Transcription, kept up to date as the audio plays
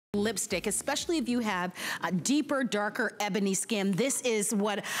lipstick, especially if you have a deeper, darker ebony skin. This is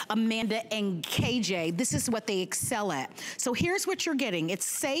what Amanda and KJ, this is what they excel at. So here's what you're getting.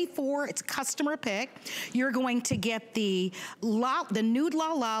 It's it's customer pick. You're going to get the Nude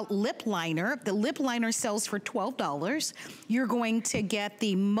LaLa Lip Liner. The lip liner sells for $12. You're going to get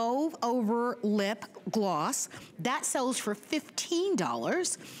the Mauve Over Lip Gloss. That sells for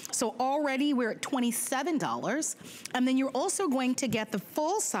 $15. So already we're at $27. And then you're also going to get the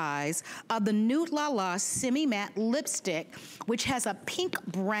full size of the Nude LaLa SemiMatte Lipstick, which has a pink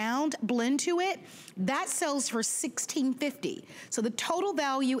brown blend to it. That sells for $16.50. So the total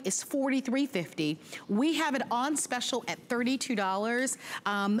value is $43.50. We have it on special at $32.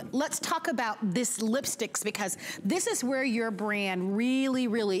 Let's talk about this lipsticks, because this is where your brand really,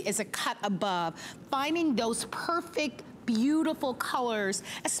 really is a cut above. Finding those perfect, beautiful colors,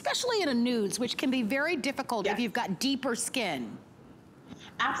 especially in a nudes, which can be very difficult if you've got deeper skin.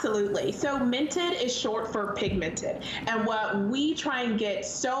 Absolutely. So Mented is short for pigmented. And what we try and get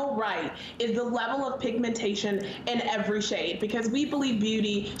so right is the level of pigmentation in every shade, because we believe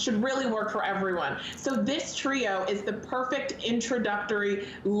beauty should really work for everyone. So this trio is the perfect introductory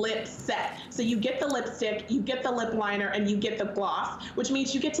lip set. So you get the lipstick, you get the lip liner, and you get the gloss, which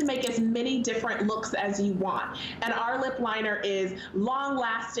means you get to make as many different looks as you want. And our lip liner is long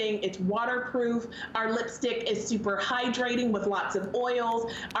lasting, it's waterproof. Our lipstick is super hydrating with lots of oils.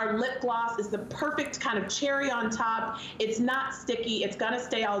 Our lip gloss is the perfect kind of cherry on top. It's not sticky, it's gonna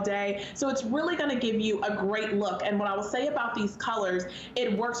stay all day. So it's really gonna give you a great look. And what I will say about these colors,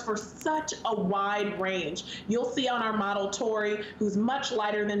 it works for such a wide range. You'll see on our model, Tori, who's much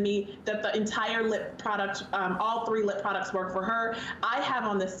lighter than me, that the entire lip product, all three lip products work for her. I have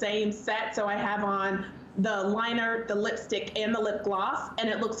on the same set, so I have on the liner, the lipstick, and the lip gloss, and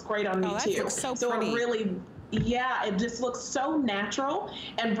it looks great on me too. So it really, yeah, it just looks so natural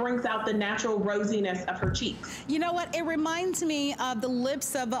and brings out the natural rosiness of her cheeks. You know what? It reminds me of the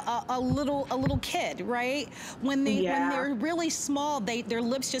lips of a little kid, right? When they're really small, their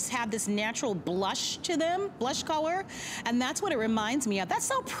lips just have this natural blush to them, blush color, and that's what it reminds me of. That's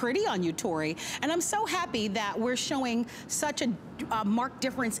so pretty on you, Tori. And I'm so happy that we're showing such a marked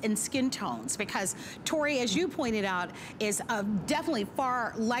difference in skin tones, because Tori, as you pointed out, is a definitely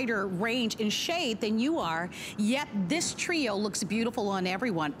far lighter range in shade than you are, yet this trio looks beautiful on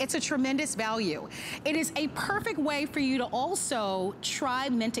everyone. It's a tremendous value. It is a perfect way for you to also try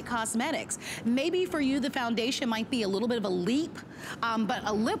Mented Cosmetics. Maybe for you the foundation might be a little bit of a leap, but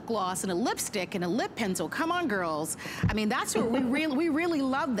a lip gloss and a lipstick and a lip pencil, come on girls. I mean, that's what we really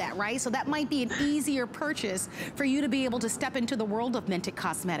love that, right? So that might be an easier purchase for you to be able to step into the world of Mented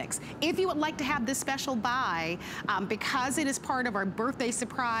Cosmetics. If you would like to have this special buy, because it is part of our birthday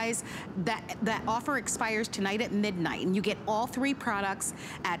surprise, that offer expires tonight at midnight, and you get all three products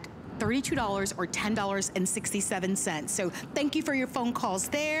at $32 or $10.67. So thank you for your phone calls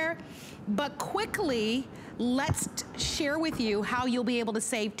there. But quickly, let's share with you how you'll be able to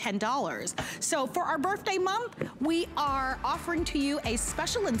save $10. So for our birthday month, we are offering to you a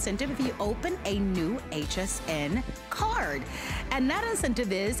special incentive if you open a new HSN card. And that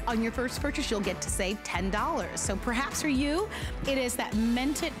incentive is, on your first purchase, you'll get to save $10. So perhaps for you, it is that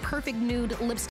Mented Perfect Nude Lipstick